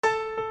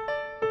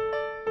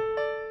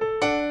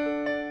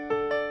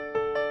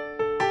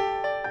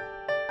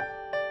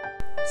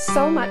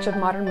So much of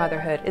modern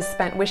motherhood is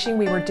spent wishing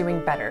we were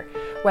doing better,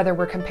 whether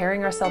we're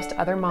comparing ourselves to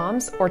other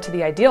moms or to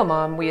the ideal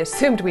mom we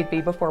assumed we'd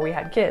be before we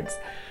had kids.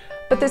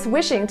 But this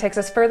wishing takes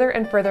us further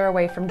and further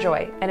away from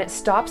joy, and it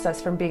stops us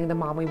from being the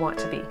mom we want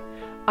to be.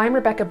 I'm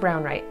Rebecca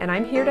Brownwright, and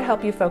I'm here to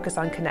help you focus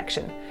on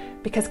connection,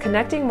 because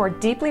connecting more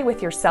deeply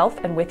with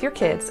yourself and with your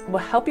kids will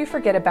help you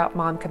forget about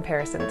mom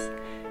comparisons.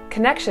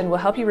 Connection will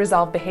help you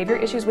resolve behavior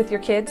issues with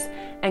your kids,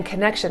 and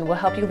connection will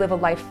help you live a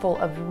life full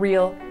of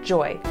real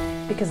joy,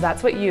 because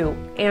that's what you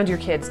and your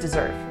kids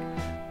deserve.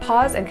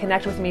 Pause and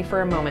connect with me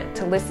for a moment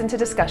to listen to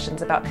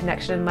discussions about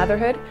connection in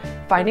motherhood,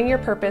 finding your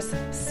purpose,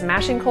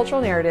 smashing cultural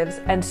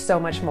narratives, and so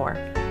much more.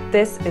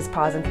 This is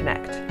Pause and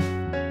Connect.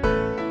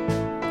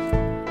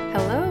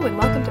 Hello and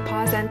welcome to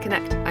Pause and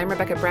Connect. I'm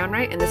Rebecca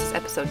Brownwright and this is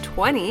episode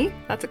 20.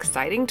 That's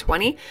exciting,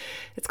 20.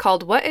 It's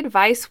called What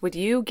Advice Would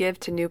You Give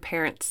to New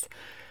Parents?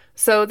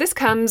 So this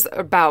comes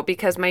about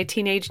because my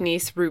teenage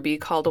niece Ruby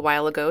called a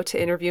while ago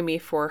to interview me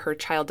for her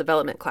child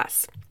development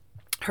class.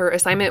 Her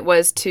assignment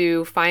was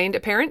to find a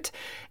parent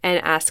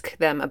and ask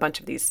them a bunch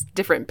of these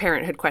different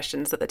parenthood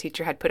questions that the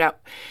teacher had put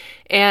out.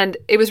 And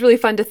it was really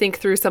fun to think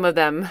through some of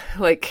them.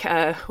 Like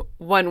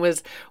one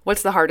was,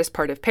 what's the hardest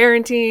part of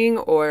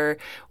parenting? Or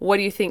what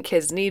do you think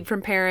kids need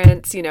from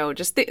parents? You know,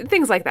 just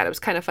things like that. It was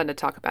kind of fun to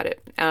talk about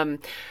it.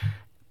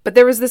 But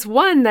there was this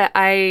one that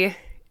I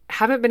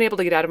haven't been able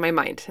to get out of my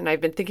mind. And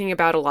I've been thinking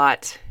about a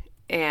lot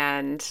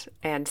and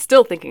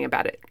still thinking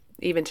about it.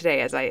 Even today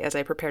as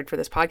I prepared for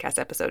this podcast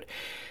episode.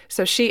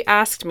 So she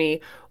asked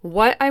me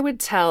what I would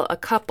tell a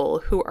couple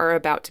who are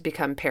about to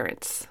become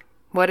parents.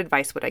 What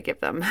advice would I give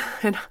them?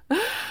 And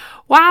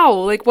wow,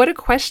 like what a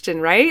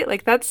question, right?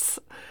 Like that's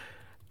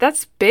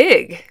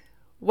big.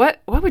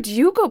 What would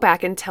you go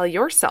back and tell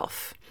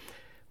yourself?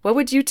 What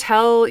would you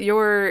tell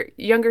your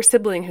younger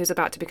sibling who's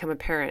about to become a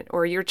parent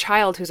or your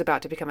child who's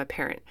about to become a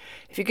parent?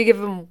 If you could give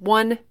them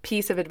one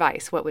piece of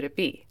advice, what would it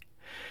be?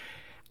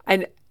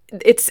 And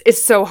it's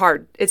so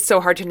hard. It's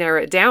so hard to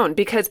narrow it down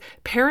because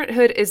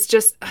parenthood is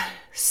just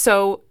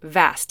so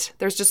vast.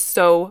 There's just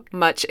so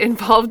much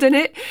involved in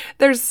it.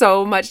 There's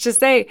so much to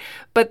say.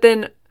 But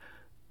then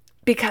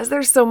because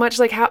there's so much,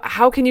 like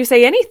how can you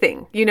say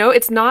anything? You know,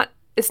 it's not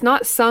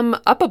sum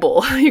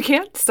upable. You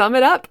can't sum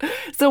it up.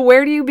 So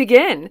where do you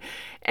begin?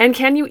 And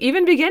can you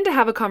even begin to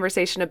have a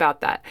conversation about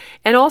that?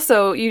 And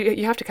also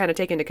you have to kind of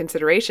take into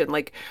consideration,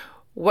 like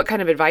what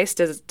kind of advice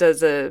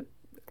does a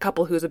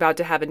couple who's about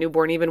to have a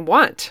newborn even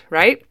want,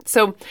 right?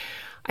 So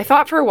I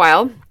thought for a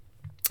while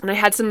and I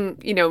had some,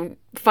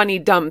 funny,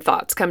 dumb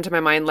thoughts come to my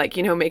mind, like,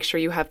 make sure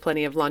you have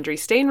plenty of laundry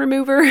stain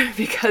remover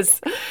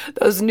because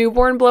those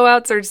newborn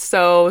blowouts are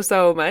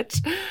so much.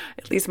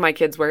 At least my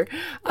kids were.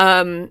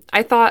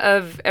 I thought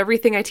of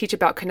everything I teach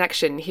about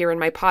connection here in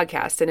my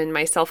podcast and in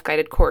my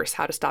self-guided course,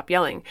 How to Stop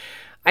Yelling.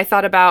 I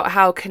thought about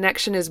how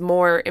connection is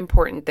more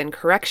important than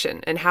correction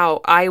and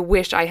how I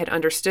wish I had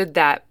understood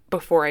that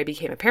before I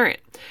became a parent.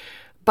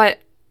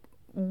 But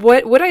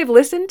what would I have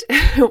listened?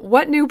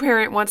 What new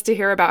parent wants to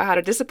hear about how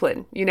to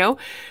discipline?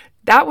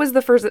 That was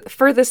the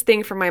furthest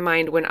thing from my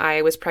mind when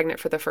I was pregnant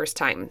for the first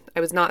time. I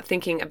was not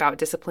thinking about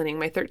disciplining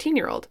my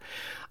 13-year-old.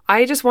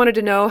 I just wanted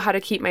to know how to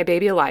keep my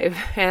baby alive.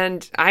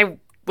 And I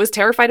was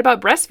terrified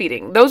about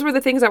breastfeeding. Those were the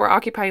things that were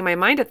occupying my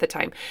mind at the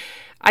time.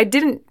 I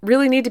didn't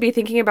really need to be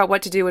thinking about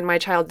what to do when my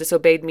child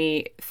disobeyed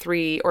me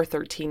 3 or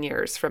 13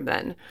 years from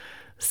then.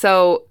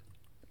 So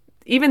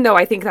even though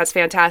I think that's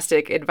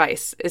fantastic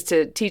advice, is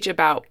to teach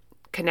about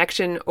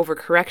connection over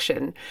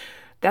correction,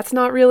 that's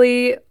not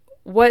really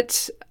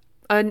what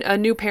a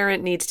new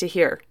parent needs to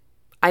hear.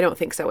 I don't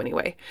think so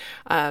anyway.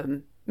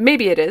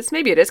 Maybe it is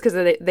because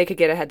they could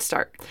get a head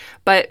start.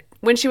 But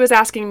when she was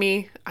asking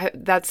me,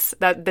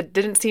 that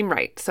didn't seem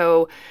right.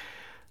 So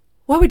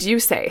what would you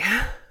say?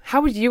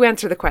 How would you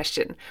answer the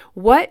question?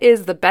 What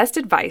is the best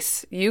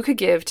advice you could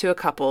give to a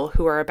couple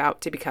who are about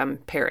to become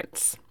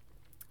parents?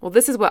 Well,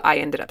 this is what I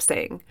ended up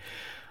saying.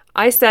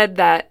 I said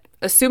that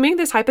assuming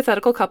this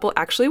hypothetical couple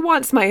actually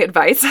wants my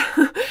advice,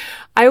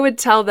 I would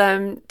tell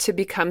them to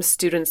become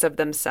students of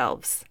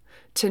themselves,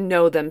 to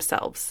know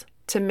themselves,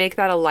 to make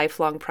that a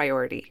lifelong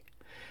priority.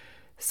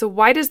 So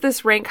why does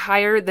this rank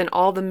higher than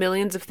all the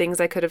millions of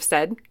things I could have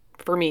said?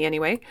 For me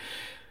anyway.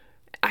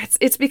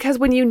 It's because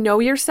when you know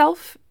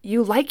yourself,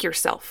 you like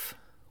yourself.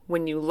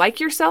 When you like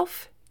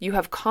yourself, you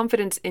have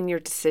confidence in your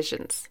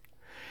decisions,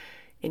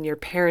 in your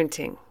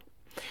parenting.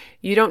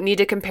 You don't need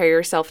to compare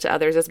yourself to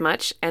others as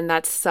much, and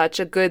that's such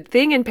a good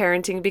thing in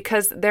parenting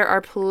because there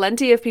are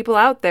plenty of people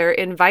out there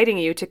inviting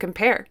you to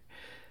compare.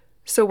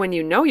 So when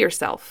you know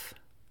yourself,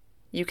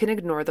 you can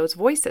ignore those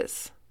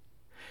voices.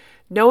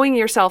 Knowing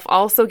yourself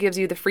also gives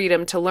you the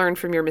freedom to learn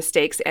from your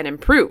mistakes and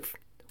improve,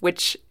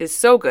 which is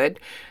so good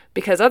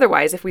because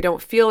otherwise, if we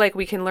don't feel like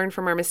we can learn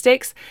from our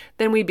mistakes,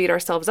 then we beat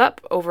ourselves up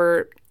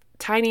over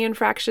tiny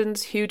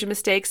infractions, huge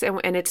mistakes,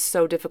 and it's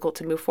so difficult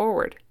to move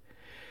forward.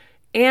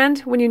 And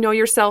when you know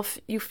yourself,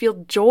 you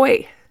feel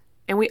joy.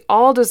 And we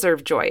all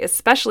deserve joy,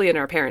 especially in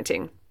our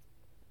parenting.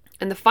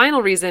 And the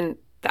final reason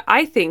that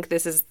I think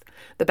this is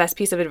the best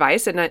piece of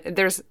advice, and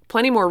there's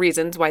plenty more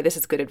reasons why this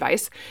is good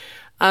advice,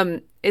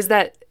 is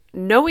that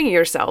knowing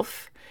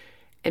yourself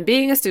and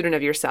being a student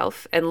of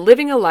yourself and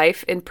living a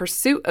life in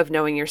pursuit of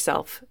knowing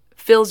yourself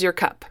fills your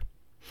cup.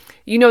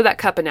 You know that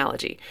cup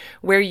analogy,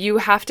 where you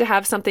have to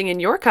have something in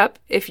your cup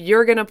if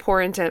you're going to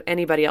pour into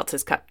anybody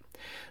else's cup.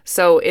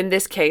 So in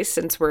this case,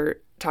 since we're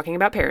talking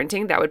about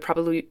parenting, that would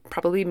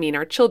probably mean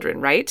our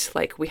children, right?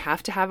 Like we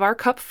have to have our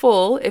cup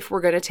full if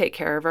we're going to take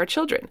care of our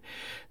children.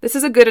 This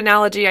is a good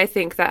analogy, I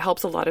think, that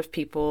helps a lot of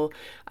people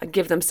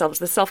give themselves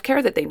the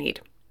self-care that they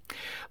need.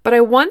 But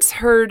I once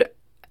heard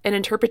an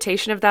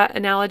interpretation of that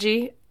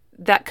analogy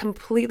that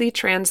completely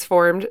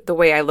transformed the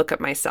way I look at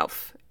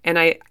myself. And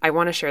I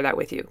want to share that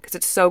with you because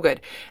it's so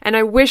good. And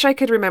I wish I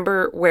could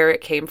remember where it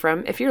came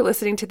from. If you're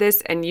listening to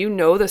this and you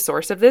know the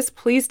source of this,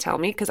 please tell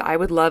me because I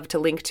would love to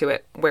link to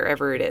it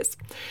wherever it is.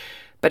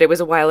 But it was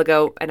a while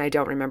ago and I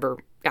don't remember.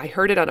 I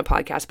heard it on a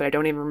podcast, but I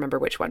don't even remember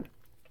which one.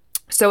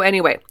 So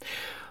anyway,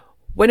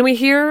 when we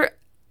hear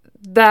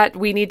that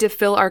we need to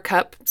fill our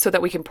cup so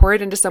that we can pour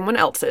it into someone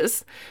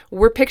else's,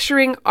 we're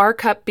picturing our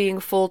cup being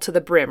full to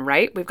the brim,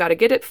 right? We've got to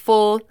get it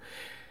full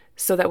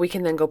so that we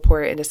can then go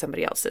pour it into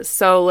somebody else's.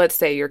 So let's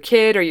say your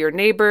kid or your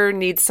neighbor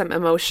needs some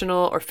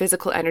emotional or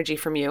physical energy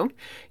from you.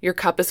 Your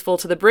cup is full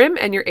to the brim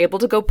and you're able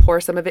to go pour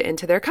some of it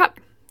into their cup.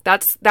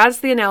 That's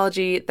the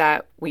analogy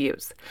that we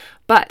use.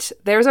 But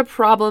there's a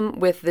problem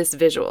with this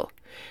visual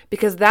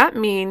because that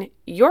means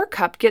your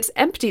cup gets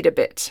emptied a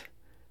bit.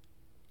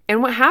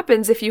 And what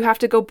happens if you have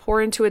to go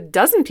pour into a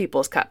dozen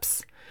people's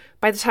cups?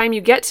 By the time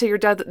you get to your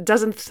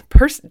dozenth,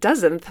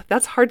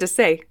 that's hard to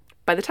say.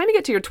 By the time you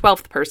get to your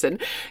 12th person,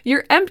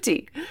 you're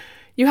empty.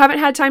 You haven't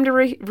had time to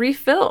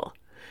refill.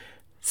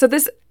 So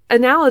this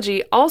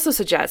analogy also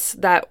suggests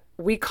that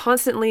we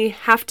constantly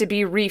have to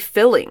be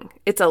refilling.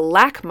 It's a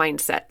lack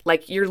mindset,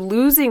 like you're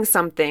losing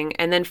something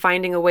and then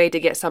finding a way to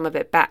get some of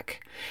it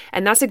back.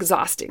 And that's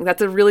exhausting.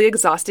 That's a really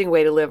exhausting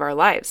way to live our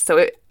lives.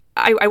 So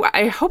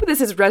I hope this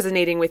is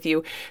resonating with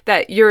you,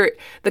 that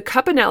the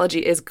cup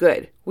analogy is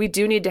good. We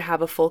do need to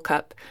have a full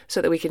cup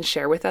so that we can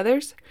share with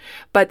others.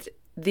 But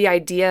the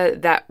idea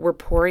that we're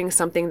pouring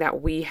something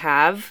that we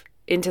have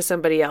into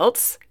somebody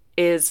else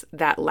is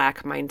that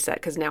lack mindset,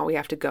 because now we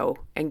have to go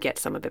and get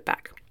some of it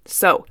back.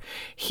 So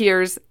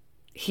here's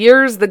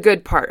the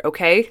good part,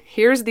 okay?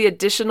 Here's the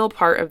additional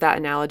part of that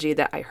analogy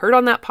that I heard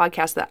on that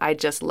podcast that I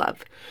just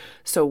love.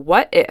 So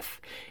what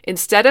if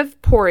instead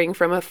of pouring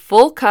from a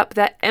full cup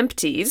that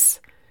empties,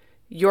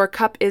 your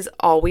cup is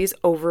always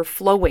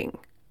overflowing?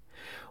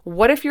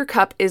 What if your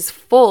cup is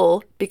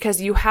full because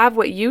you have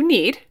what you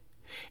need,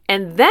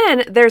 and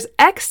then there's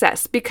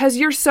excess because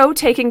you're so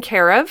taken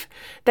care of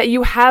that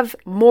you have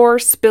more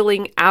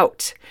spilling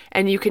out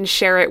and you can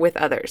share it with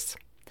others?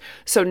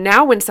 So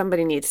now when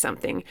somebody needs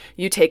something,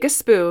 you take a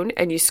spoon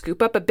and you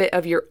scoop up a bit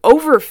of your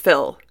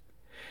overfill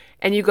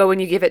and you go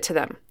and you give it to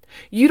them.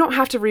 You don't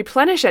have to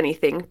replenish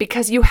anything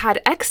because you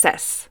had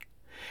excess.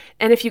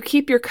 And if you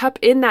keep your cup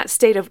in that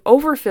state of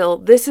overfill,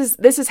 this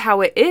is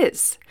how it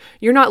is.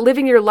 You're not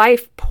living your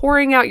life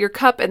pouring out your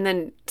cup and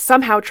then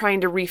somehow trying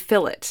to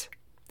refill it.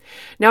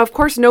 Now, of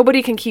course,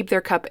 nobody can keep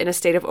their cup in a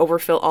state of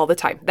overfill all the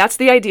time. That's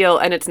the ideal,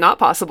 and it's not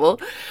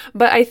possible.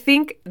 But I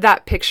think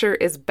that picture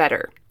is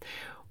better.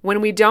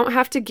 When we don't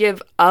have to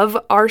give of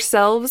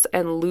ourselves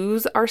and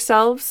lose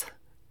ourselves,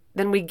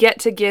 then we get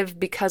to give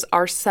because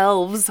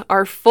ourselves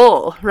are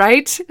full,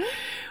 right?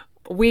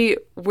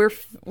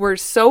 We're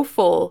so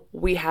full,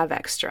 we have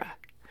extra.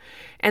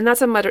 And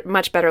that's a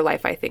much better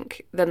life, I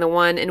think, than the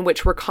one in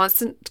which we're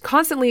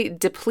constantly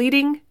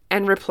depleting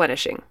and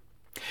replenishing.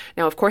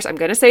 Now, of course, I'm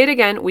going to say it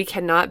again. We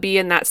cannot be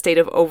in that state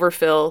of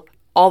overfill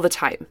all the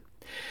time.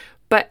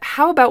 But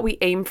how about we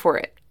aim for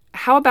it?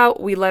 How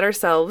about we let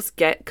ourselves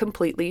get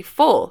completely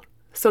full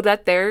so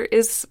that there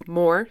is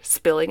more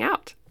spilling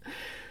out?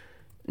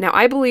 Now,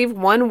 I believe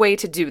one way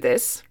to do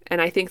this,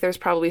 and I think there's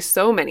probably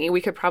so many,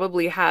 we could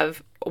probably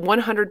have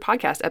 100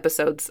 podcast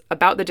episodes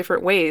about the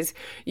different ways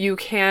you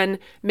can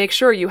make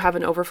sure you have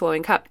an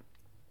overflowing cup.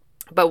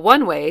 But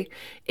one way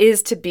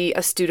is to be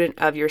a student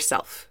of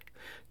yourself,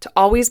 to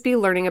always be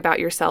learning about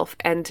yourself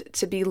and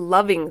to be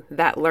loving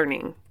that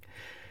learning.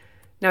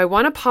 Now, I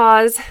want to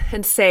pause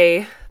and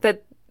say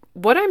that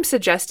what I'm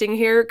suggesting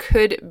here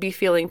could be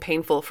feeling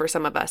painful for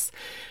some of us.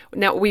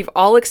 Now, we've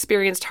all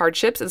experienced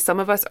hardships, and some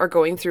of us are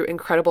going through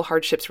incredible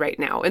hardships right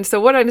now. And so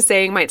what I'm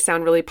saying might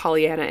sound really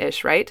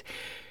Pollyanna-ish, right?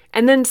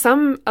 And then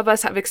some of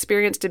us have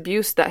experienced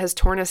abuse that has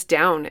torn us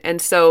down.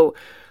 And so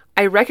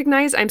I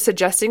recognize I'm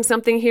suggesting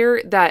something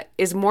here that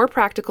is more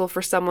practical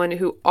for someone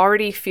who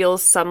already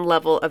feels some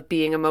level of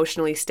being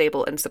emotionally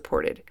stable and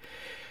supported.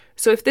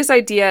 So if this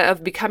idea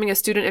of becoming a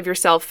student of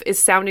yourself is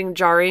sounding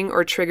jarring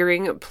or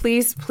triggering,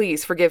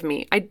 please forgive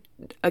me.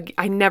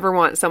 I never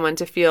want someone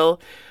to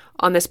feel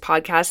on this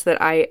podcast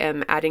that I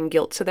am adding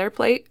guilt to their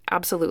plate.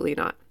 Absolutely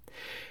not.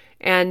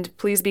 And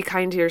please be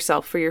kind to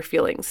yourself for your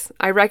feelings.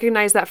 I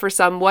recognize that for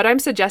some, what I'm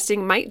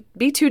suggesting might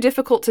be too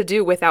difficult to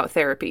do without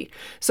therapy.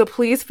 So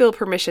please feel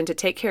permission to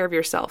take care of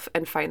yourself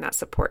and find that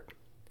support.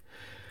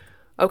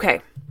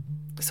 Okay,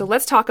 So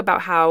let's talk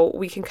about how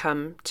we can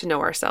come to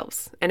know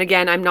ourselves. And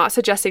again, I'm not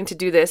suggesting to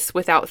do this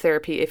without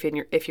therapy if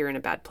you're in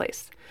a bad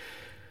place.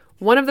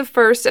 One of the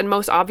first and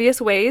most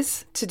obvious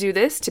ways to do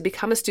this, to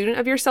become a student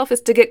of yourself,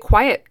 is to get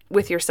quiet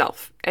with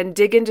yourself and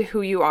dig into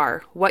who you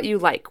are, what you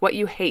like, what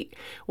you hate,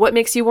 what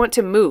makes you want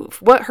to move,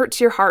 what hurts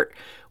your heart,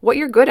 what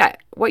you're good at,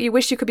 what you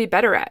wish you could be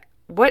better at,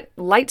 what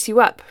lights you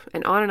up,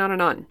 and on and on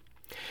and on.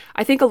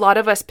 I think a lot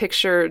of us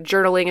picture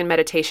journaling and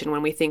meditation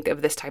when we think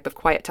of this type of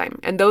quiet time.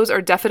 And those are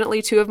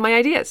definitely two of my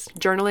ideas,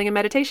 journaling and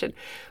meditation.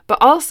 But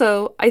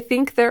also, I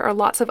think there are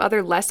lots of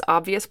other less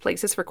obvious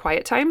places for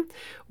quiet time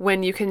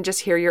when you can just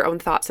hear your own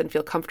thoughts and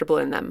feel comfortable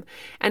in them.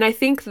 And I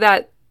think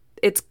that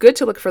it's good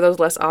to look for those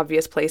less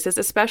obvious places,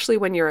 especially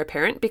when you're a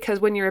parent,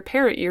 because when you're a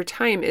parent, your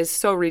time is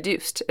so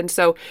reduced. And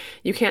so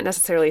you can't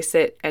necessarily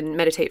sit and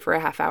meditate for a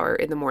half hour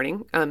in the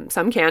morning.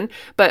 Some can,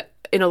 but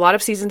in a lot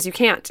of seasons you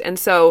can't. And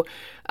so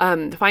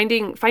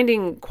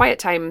finding quiet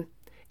time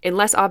in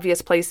less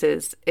obvious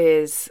places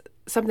is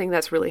something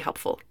that's really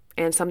helpful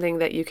and something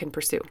that you can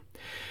pursue.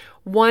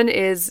 One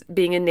is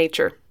being in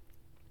nature.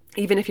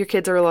 Even if your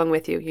kids are along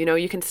with you,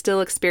 you can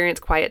still experience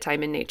quiet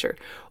time in nature,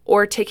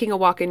 or taking a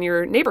walk in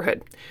your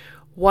neighborhood.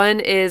 One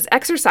is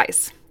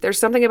exercise. There's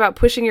something about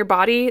pushing your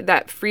body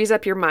that frees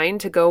up your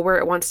mind to go where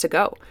it wants to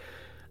go.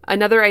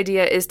 Another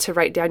idea is to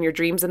write down your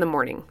dreams in the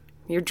morning.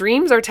 Your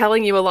dreams are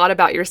telling you a lot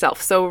about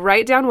yourself. So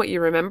write down what you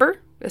remember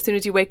as soon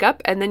as you wake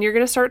up, and then you're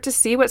going to start to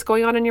see what's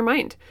going on in your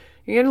mind.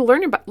 You're going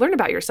to learn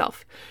about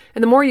yourself.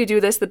 And the more you do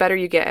this, the better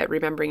you get at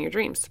remembering your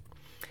dreams.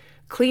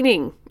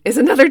 Cleaning is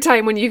another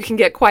time when you can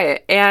get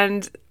quiet.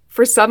 And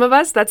for some of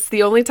us, that's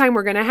the only time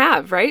we're going to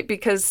have, right?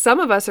 Because some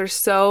of us are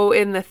so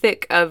in the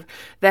thick of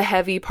the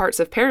heavy parts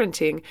of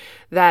parenting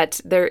that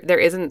there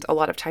isn't a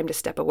lot of time to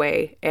step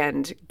away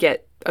and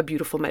get a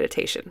beautiful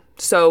meditation.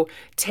 So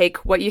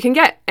take what you can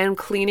get. And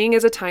cleaning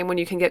is a time when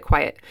you can get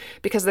quiet,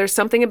 because there's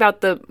something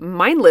about the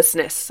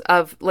mindlessness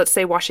of, let's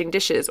say, washing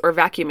dishes or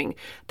vacuuming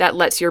that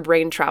lets your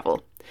brain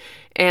travel.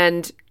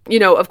 And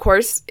of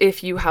course,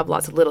 if you have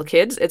lots of little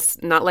kids,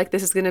 it's not like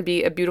this is going to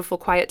be a beautiful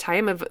quiet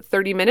time of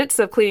 30 minutes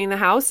of cleaning the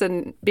house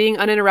and being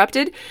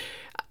uninterrupted.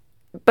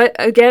 But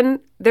again,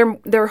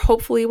 there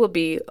hopefully will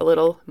be a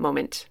little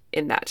moment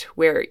in that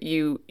where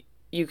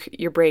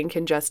your brain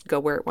can just go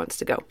where it wants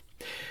to go.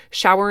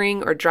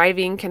 Showering or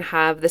driving can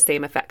have the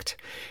same effect.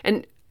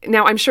 And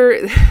now I'm sure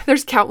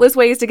there's countless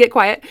ways to get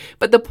quiet,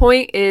 but the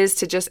point is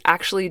to just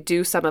actually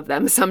do some of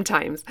them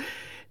sometimes.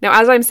 Now,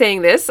 as I'm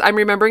saying this, I'm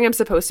remembering I'm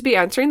supposed to be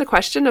answering the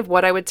question of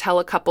what I would tell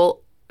a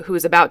couple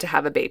who's about to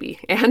have a baby.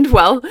 And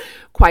well,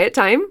 quiet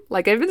time,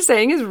 like I've been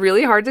saying, is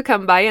really hard to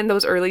come by in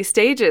those early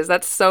stages.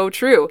 That's so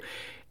true.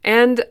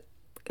 And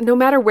no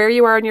matter where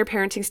you are in your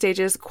parenting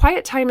stages,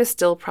 quiet time is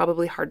still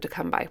probably hard to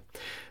come by.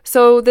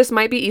 So this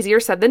might be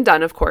easier said than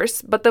done, of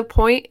course, but the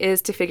point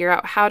is to figure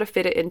out how to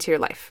fit it into your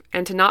life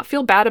and to not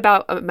feel bad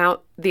about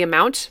the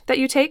amount that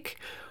you take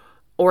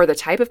or the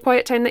type of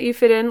quiet time that you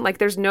fit in. Like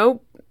there's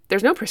no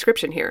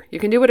prescription here. You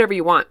can do whatever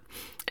you want.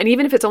 And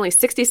even if it's only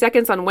 60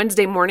 seconds on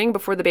Wednesday morning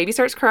before the baby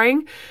starts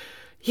crying,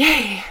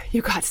 yay,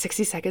 you got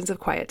 60 seconds of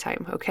quiet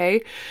time,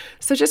 okay?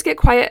 So just get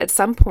quiet at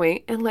some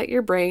point and let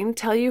your brain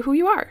tell you who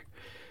you are.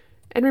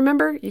 And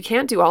remember, you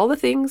can't do all the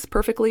things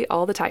perfectly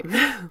all the time.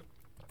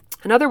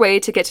 Another way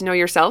to get to know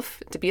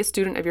yourself, to be a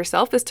student of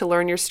yourself, is to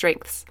learn your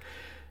strengths.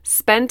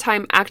 Spend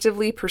time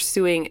actively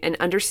pursuing and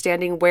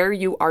understanding where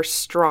you are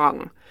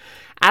strong.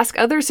 Ask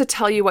others to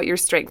tell you what your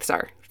strengths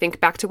are. Think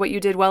back to what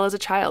you did well as a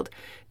child.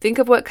 Think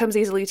of what comes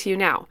easily to you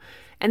now.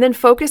 And then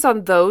focus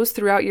on those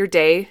throughout your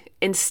day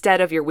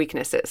instead of your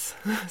weaknesses.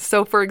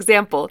 So for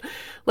example,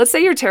 let's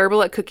say you're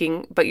terrible at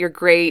cooking, but you're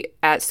great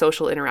at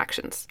social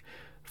interactions.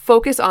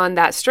 Focus on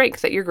that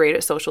strength, that you're great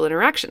at social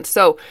interactions.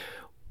 So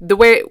the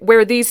way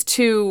where these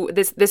two,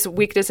 this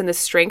weakness and this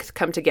strength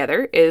come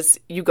together is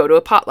you go to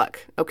a potluck,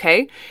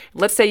 okay?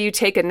 Let's say you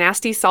take a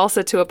nasty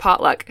salsa to a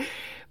potluck,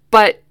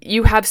 but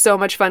you have so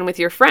much fun with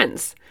your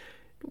friends.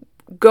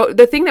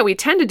 The thing that we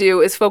tend to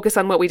do is focus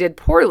on what we did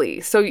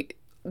poorly. So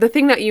the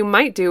thing that you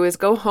might do is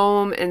go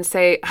home and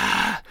say,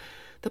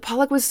 the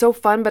potluck was so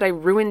fun, but I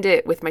ruined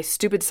it with my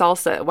stupid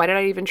salsa. Why did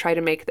I even try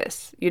to make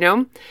this?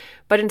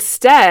 But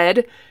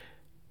instead,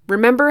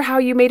 remember how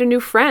you made a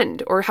new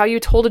friend, or how you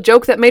told a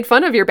joke that made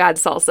fun of your bad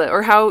salsa,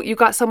 or how you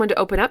got someone to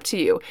open up to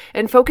you,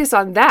 and focus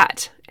on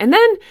that. And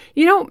then,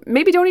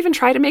 maybe don't even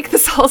try to make the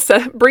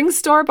salsa. Bring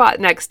store-bought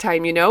next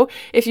time,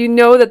 If you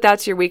know that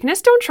that's your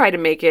weakness, don't try to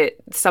make it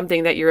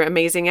something that you're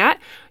amazing at.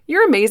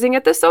 You're amazing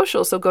at the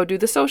social, so go do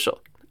the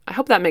social. I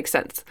hope that makes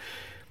sense.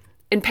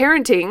 In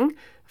parenting,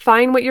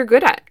 find what you're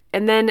good at,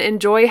 and then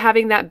enjoy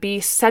having that be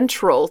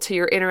central to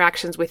your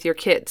interactions with your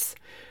kids.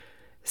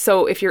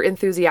 So if you're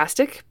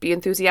enthusiastic, be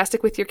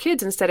enthusiastic with your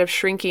kids instead of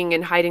shrinking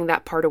and hiding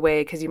that part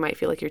away because you might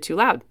feel like you're too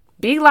loud.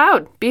 Be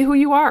loud. Be who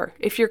you are.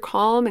 If you're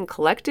calm and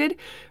collected,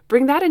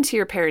 bring that into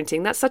your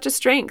parenting. That's such a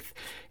strength,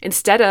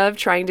 instead of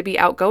trying to be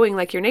outgoing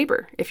like your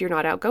neighbor if you're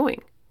not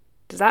outgoing.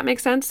 Does that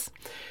make sense?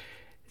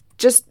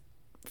 Just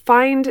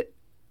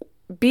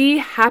be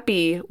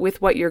happy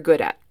with what you're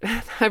good at.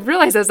 I've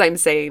realized as I'm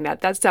saying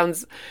that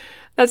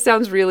that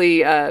sounds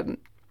really,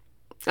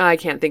 I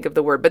can't think of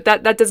the word, but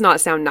that does not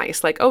sound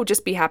nice. Like, oh,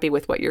 just be happy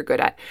with what you're good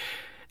at.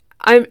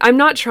 I'm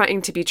not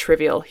trying to be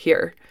trivial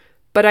here,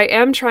 but I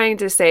am trying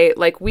to say,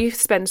 like, we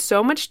spend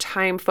so much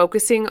time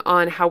focusing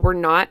on how we're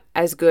not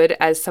as good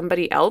as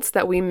somebody else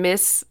that we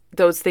miss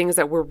those things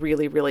that we're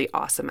really, really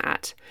awesome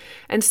at.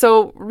 And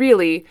so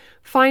really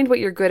find what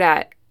you're good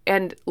at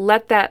and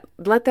let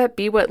that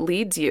be what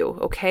leads you,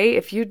 okay?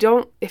 If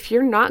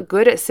you're not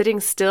good at sitting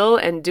still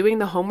and doing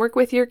the homework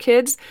with your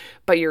kids,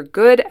 but you're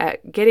good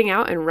at getting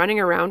out and running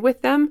around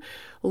with them,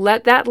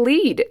 let that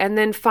lead, and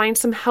then find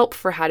some help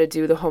for how to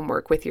do the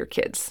homework with your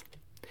kids.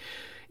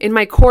 In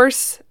my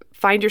course,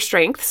 Find Your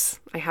Strengths,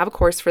 I have a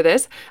course for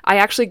this. I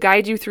actually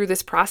guide you through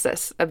this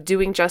process of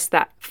doing just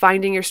that,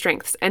 finding your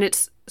strengths. And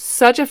it's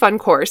such a fun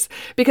course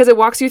because it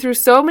walks you through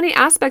so many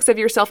aspects of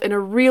yourself in a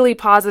really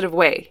positive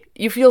way.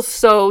 You feel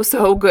so,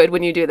 so good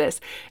when you do this.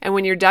 And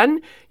when you're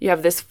done, you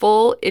have this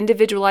full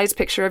individualized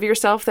picture of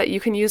yourself that you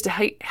can use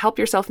to help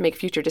yourself make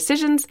future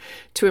decisions,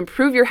 to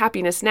improve your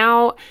happiness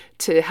now,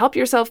 to help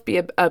yourself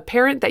be a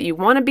parent that you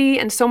want to be,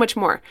 and so much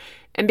more.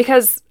 And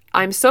because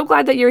I'm so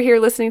glad that you're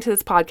here listening to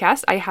this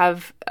podcast, I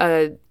have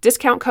a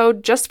discount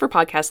code just for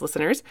podcast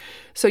listeners.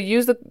 So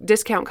use the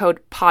discount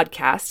code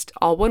PODCAST,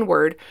 all one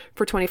word,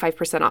 for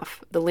 25%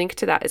 off. The link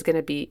to that is going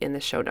to be in the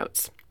show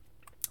notes.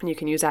 And you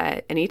can use that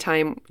at any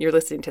time you're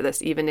listening to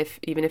this. Even if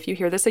you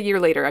hear this a year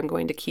later, I'm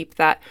going to keep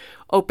that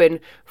open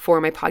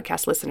for my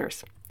podcast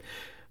listeners.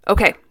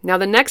 Okay, now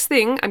the next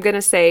thing I'm going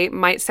to say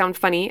might sound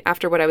funny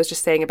after what I was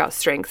just saying about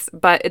strengths,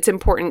 but it's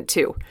important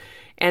too.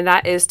 And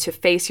that is to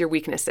face your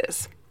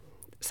weaknesses.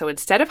 So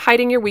instead of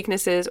hiding your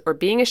weaknesses or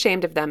being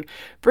ashamed of them,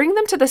 bring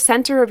them to the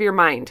center of your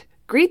mind.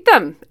 Greet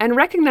them and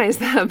recognize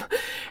them.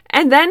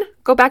 And then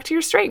go back to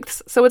your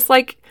strengths. So it's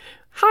like,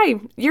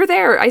 hi, you're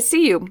there. I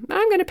see you.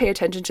 I'm going to pay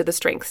attention to the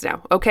strengths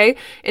now, okay?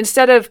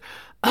 Instead of,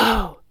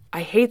 oh,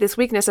 I hate this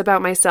weakness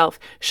about myself.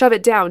 Shove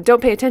it down.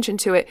 Don't pay attention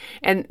to it.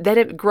 And then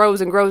it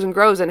grows and grows and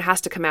grows and has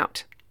to come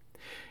out.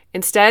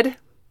 Instead,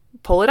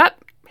 pull it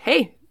up.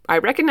 Hey, I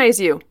recognize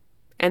you.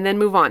 And then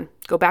move on.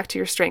 Go back to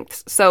your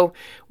strengths. So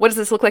what does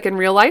this look like in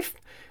real life?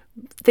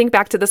 Think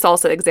back to the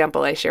salsa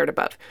example I shared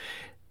above.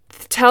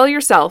 Tell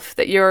yourself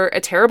that you're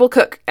a terrible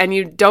cook and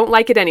you don't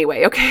like it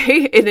anyway,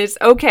 okay? It is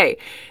okay.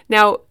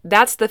 Now,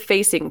 that's the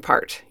facing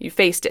part. You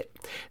faced it.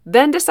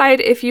 Then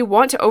decide if you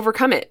want to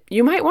overcome it.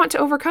 You might want to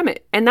overcome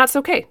it, and that's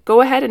okay.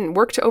 Go ahead and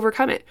work to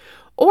overcome it.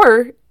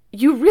 Or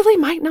you really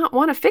might not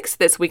want to fix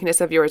this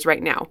weakness of yours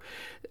right now.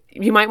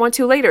 You might want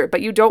to later,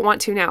 but you don't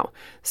want to now.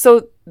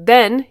 So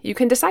then you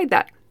can decide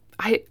that.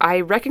 I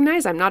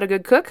recognize I'm not a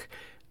good cook.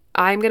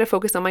 I'm going to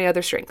focus on my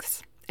other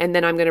strengths. And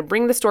then I'm going to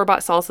bring the store-bought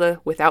salsa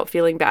without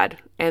feeling bad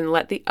and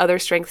let the other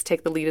strengths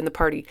take the lead in the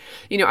party.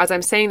 You know, as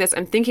I'm saying this,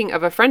 I'm thinking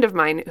of a friend of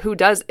mine who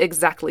does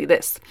exactly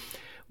this.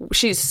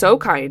 She's so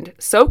kind,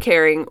 so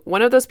caring,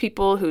 one of those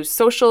people who's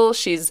social.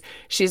 She's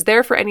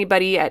there for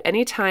anybody at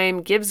any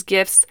time, gives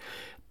gifts.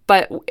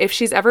 But if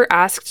she's ever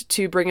asked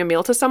to bring a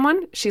meal to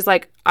someone, she's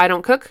like, I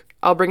don't cook,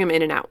 I'll bring them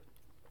in and out.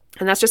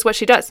 And that's just what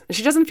she does. And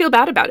she doesn't feel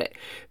bad about it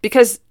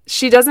because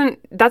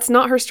that's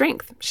not her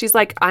strength. She's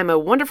like, I'm a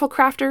wonderful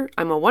crafter,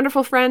 I'm a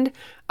wonderful friend,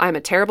 I'm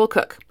a terrible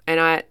cook.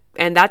 And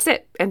that's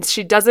it. And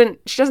she doesn't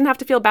have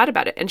to feel bad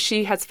about it. And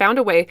she has found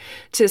a way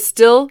to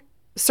still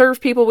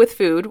serve people with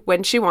food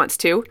when she wants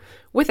to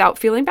without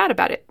feeling bad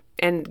about it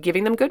and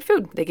giving them good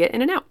food. They get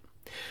in and out.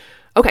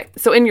 Okay,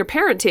 so in your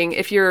parenting,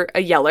 if you're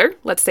a yeller,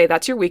 let's say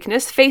that's your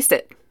weakness, face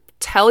it.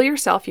 Tell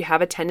yourself you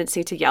have a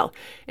tendency to yell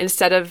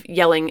instead of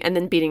yelling and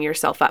then beating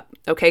yourself up,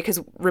 okay? Because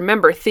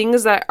remember,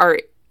 things that are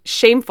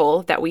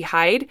shameful that we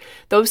hide,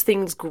 those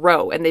things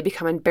grow and they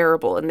become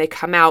unbearable and they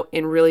come out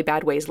in really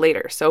bad ways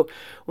later. So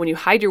when you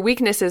hide your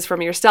weaknesses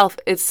from yourself,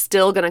 it's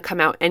still going to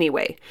come out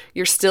anyway.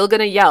 You're still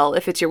going to yell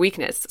if it's your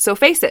weakness. So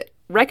face it,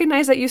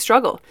 recognize that you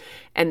struggle,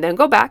 and then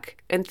go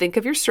back and think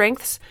of your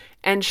strengths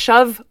and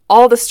shove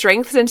all the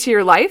strengths into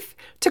your life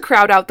to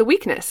crowd out the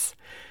weakness.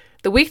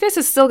 The weakness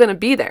is still going to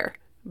be there,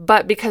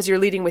 but because you're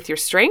leading with your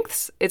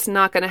strengths, it's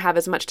not going to have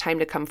as much time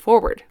to come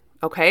forward,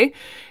 okay?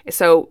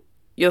 So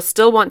you'll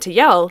still want to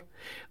yell,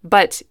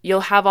 but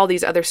you'll have all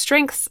these other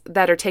strengths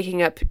that are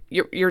taking up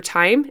your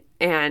time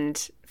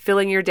and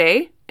filling your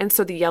day, and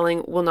so the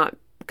yelling will not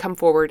come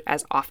forward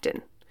as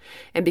often.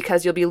 And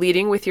because you'll be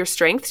leading with your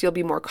strengths, you'll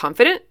be more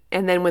confident,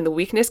 and then when the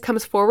weakness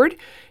comes forward,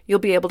 you'll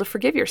be able to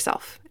forgive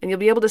yourself, and you'll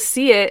be able to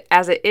see it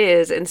as it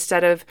is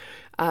instead of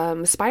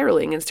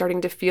spiraling and starting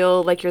to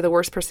feel like you're the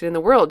worst person in the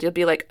world. You'll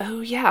be like,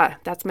 oh yeah,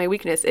 that's my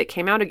weakness. It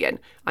came out again.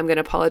 I'm going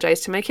to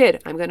apologize to my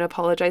kid. I'm going to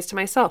apologize to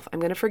myself. I'm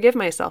going to forgive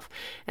myself.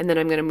 And then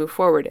I'm going to move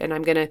forward and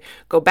I'm going to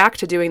go back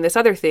to doing this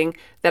other thing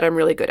that I'm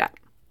really good at.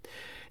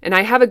 And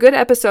I have a good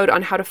episode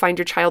on how to find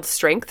your child's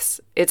strengths.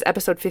 It's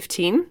episode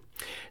 15.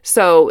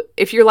 So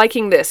if you're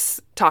liking this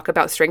talk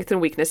about strengths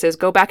and weaknesses,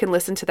 go back and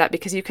listen to that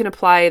because you can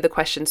apply the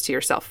questions to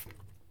yourself.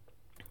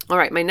 All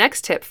right, my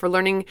next tip for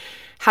learning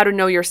how to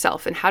know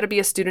yourself and how to be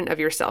a student of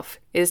yourself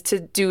is to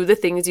do the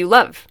things you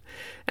love.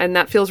 And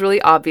that feels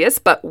really obvious,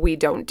 but we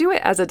don't do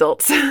it as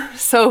adults.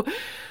 So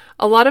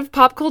A lot of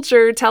pop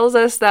culture tells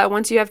us that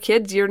once you have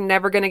kids, you're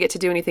never going to get to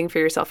do anything for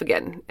yourself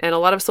again. And a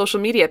lot of social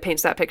media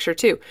paints that picture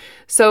too.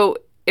 So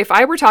if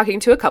I were talking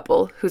to a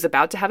couple who's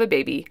about to have a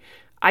baby,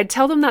 I'd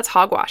tell them that's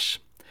hogwash.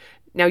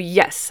 Now,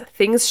 yes,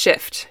 things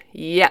shift.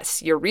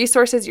 Yes, your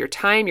resources, your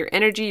time, your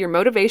energy, your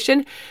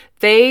motivation,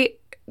 they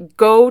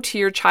go to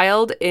your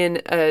child in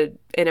an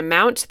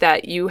amount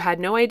that you had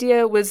no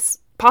idea was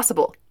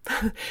possible.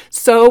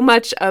 So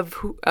much of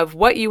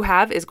what you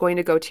have is going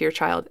to go to your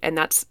child, and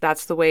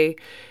that's the way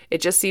it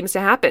just seems to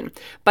happen.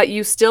 But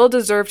you still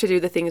deserve to do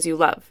the things you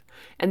love.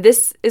 And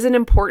this is an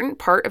important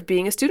part of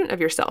being a student of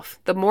yourself.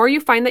 The more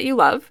you find that you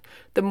love,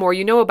 the more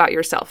you know about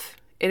yourself.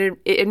 It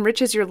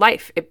enriches your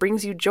life. It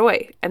brings you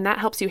joy, and that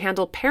helps you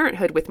handle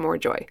parenthood with more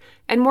joy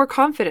and more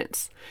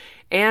confidence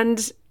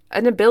and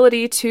an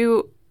ability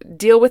to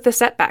deal with the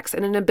setbacks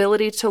and an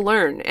ability to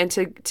learn and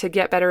to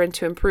get better and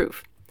to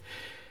improve.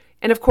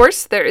 And of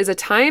course, there is a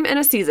time and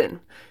a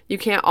season. You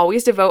can't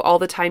always devote all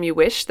the time you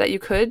wish that you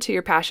could to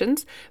your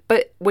passions,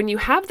 but when you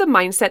have the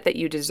mindset that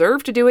you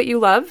deserve to do what you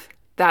love,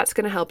 that's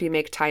going to help you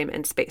make time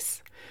and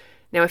space.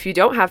 Now, if you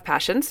don't have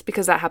passions,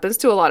 because that happens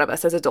to a lot of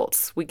us as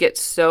adults, we get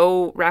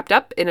so wrapped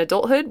up in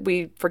adulthood,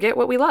 we forget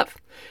what we love.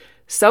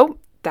 So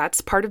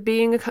that's part of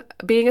being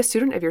a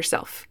student of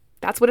yourself.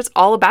 That's what it's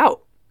all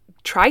about.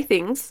 Try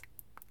things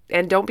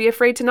and don't be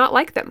afraid to not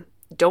like them.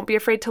 Don't be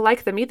afraid to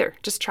like them either.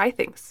 Just try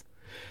things.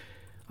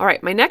 All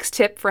right, my next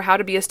tip for how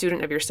to be a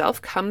student of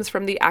yourself comes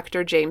from the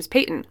actor James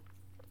Payton.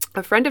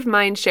 A friend of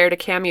mine shared a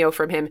Cameo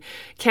from him.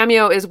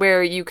 Cameo is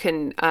where you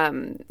can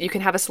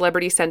have a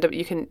celebrity send up.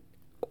 You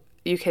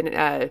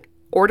can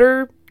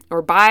order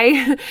or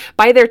buy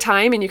their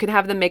time, and you can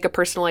have them make a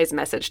personalized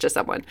message to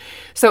someone.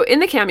 So in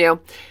the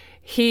Cameo,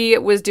 he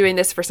was doing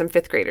this for some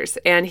fifth graders,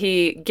 and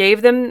he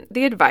gave them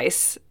the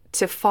advice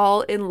to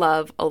fall in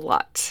love a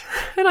lot.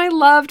 And I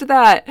loved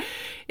that.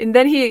 And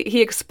then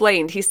he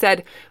explained, he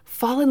said,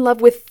 fall in love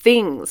with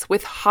things,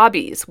 with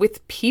hobbies,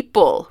 with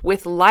people,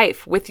 with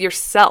life, with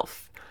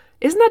yourself.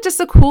 Isn't that just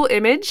a cool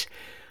image?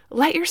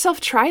 Let yourself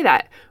try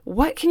that.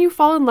 What can you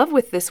fall in love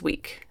with this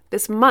week,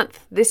 this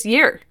month, this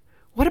year?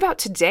 What about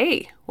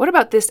today? What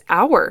about this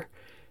hour?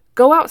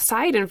 Go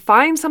outside and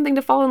find something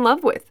to fall in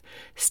love with.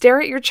 Stare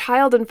at your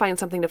child and find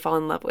something to fall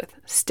in love with.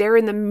 Stare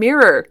in the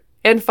mirror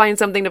and find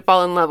something to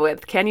fall in love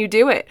with. Can you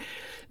do it?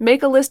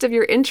 Make a list of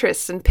your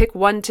interests and pick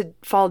one to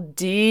fall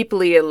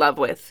deeply in love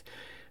with.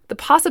 The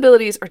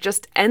possibilities are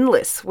just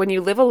endless when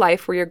you live a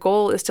life where your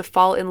goal is to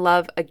fall in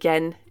love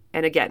again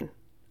and again.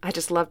 I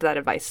just loved that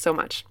advice so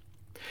much.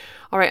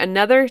 All right,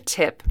 another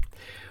tip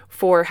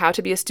for how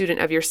to be a student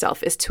of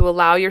yourself is to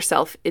allow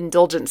yourself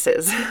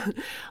indulgences.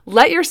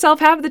 Let yourself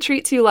have the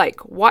treats you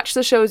like. Watch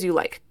the shows you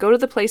like. Go to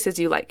the places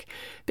you like.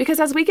 Because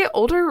as we get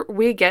older,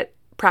 we get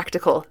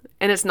practical,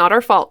 and it's not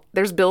our fault.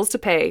 There's bills to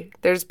pay.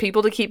 There's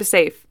people to keep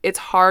safe. It's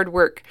hard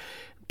work,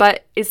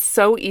 but it's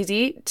so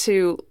easy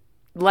to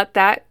let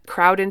that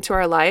crowd into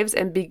our lives,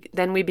 and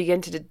then we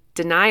begin to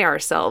deny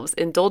ourselves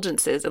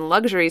indulgences and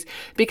luxuries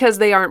because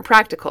they aren't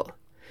practical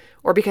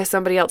or because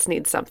somebody else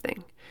needs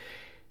something.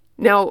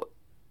 Now,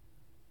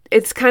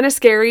 it's kind of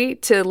scary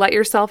to let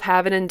yourself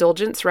have an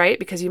indulgence, right?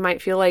 Because you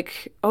might feel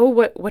like, oh,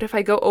 what if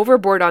I go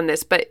overboard on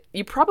this? But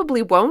you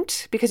probably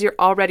won't, because you're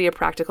already a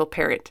practical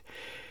parent.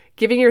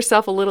 Giving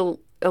yourself a little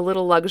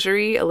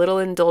luxury, a little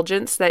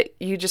indulgence that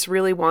you just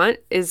really want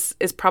is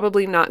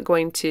probably not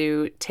going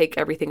to take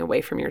everything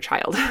away from your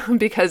child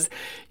because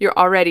you're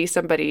already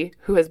somebody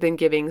who has been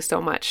giving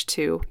so much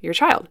to your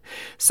child.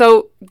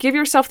 So give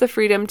yourself the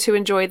freedom to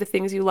enjoy the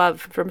things you love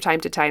from time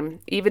to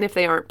time, even if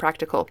they aren't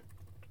practical.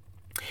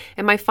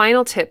 And my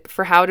final tip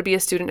for how to be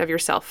a student of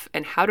yourself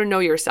and how to know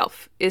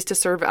yourself is to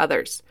serve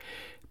others.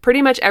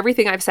 Pretty much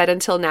everything I've said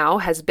until now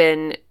has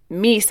been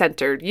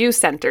me-centered,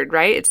 you-centered,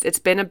 right? It's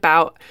been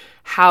about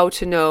how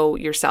to know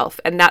yourself,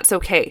 and that's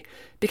okay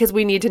because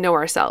we need to know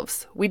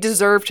ourselves. We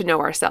deserve to know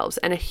ourselves,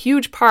 and a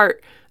huge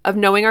part of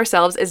knowing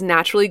ourselves is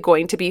naturally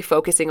going to be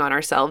focusing on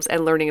ourselves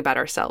and learning about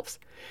ourselves.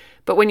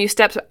 But when you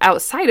step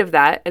outside of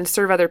that and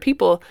serve other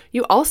people,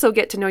 you also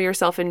get to know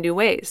yourself in new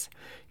ways.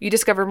 You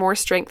discover more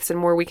strengths and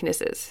more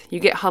weaknesses. You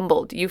get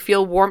humbled. You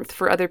feel warmth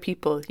for other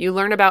people. You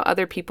learn about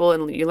other people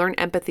and you learn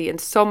empathy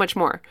and so much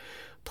more.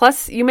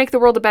 Plus, you make the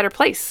world a better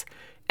place.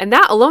 And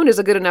that alone is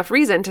a good enough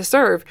reason to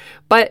serve.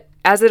 But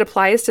as it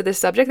applies to this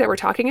subject that we're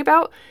talking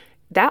about,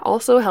 that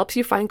also helps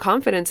you find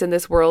confidence in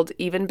this world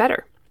even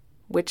better,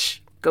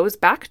 which goes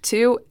back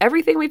to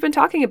everything we've been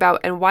talking about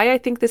and why I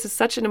think this is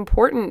such an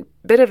important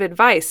bit of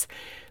advice.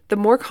 The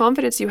more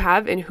confidence you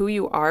have in who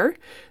you are,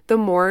 the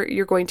more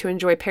you're going to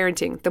enjoy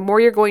parenting, the more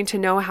you're going to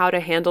know how to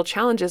handle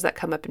challenges that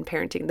come up in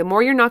parenting, the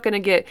more you're not going to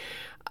get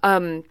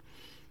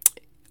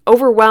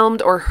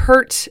overwhelmed or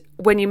hurt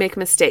when you make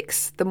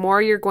mistakes, the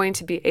more you're going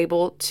to be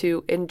able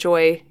to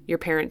enjoy your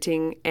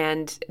parenting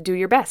and do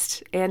your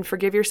best and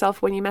forgive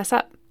yourself when you mess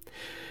up.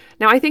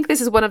 Now, I think this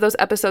is one of those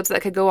episodes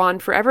that could go on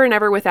forever and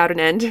ever without an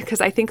end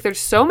because I think there's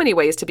so many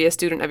ways to be a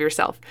student of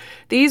yourself.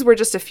 These were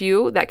just a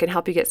few that can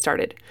help you get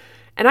started.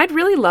 And I'd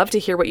really love to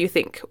hear what you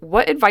think.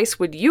 What advice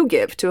would you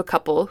give to a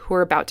couple who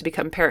are about to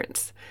become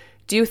parents?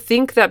 Do you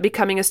think that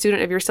becoming a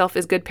student of yourself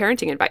is good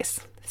parenting advice?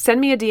 Send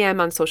me a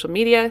DM on social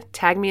media,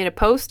 tag me in a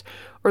post,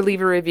 or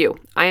leave a review.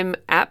 I am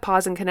at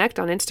Pause and Connect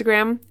on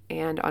Instagram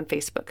and on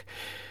Facebook.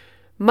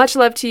 Much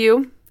love to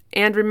you.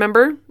 And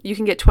remember, you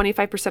can get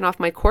 25% off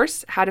my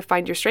course, How to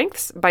Find Your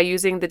Strengths, by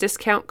using the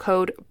discount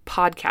code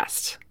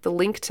PODCAST. The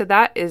link to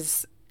that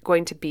is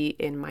going to be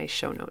in my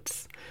show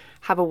notes.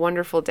 Have a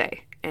wonderful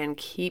day and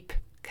keep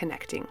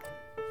connecting.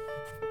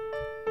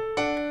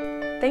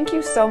 Thank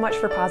you so much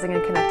for pausing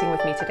and connecting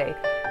with me today.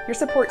 Your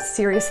support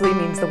seriously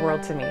means the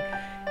world to me.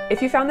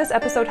 If you found this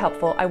episode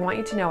helpful, I want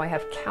you to know I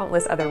have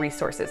countless other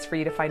resources for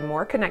you to find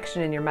more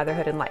connection in your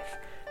motherhood and life.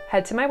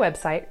 Head to my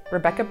website,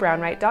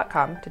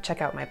 RebeccaBrownwright.com, to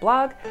check out my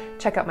blog,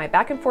 check out my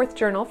back and forth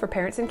journal for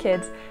parents and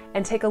kids,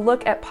 and take a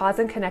look at Pause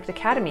and Connect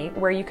Academy,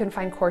 where you can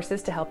find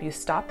courses to help you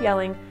stop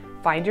yelling,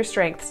 find your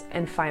strengths,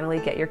 and finally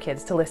get your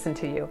kids to listen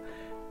to you.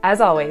 As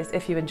always,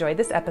 if you enjoyed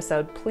this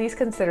episode, please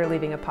consider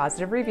leaving a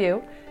positive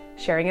review,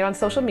 sharing it on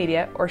social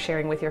media, or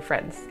sharing with your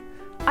friends.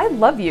 I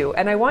love you,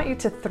 and I want you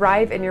to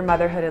thrive in your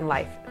motherhood and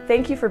life.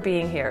 Thank you for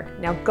being here.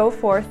 Now go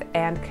forth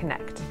and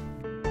connect.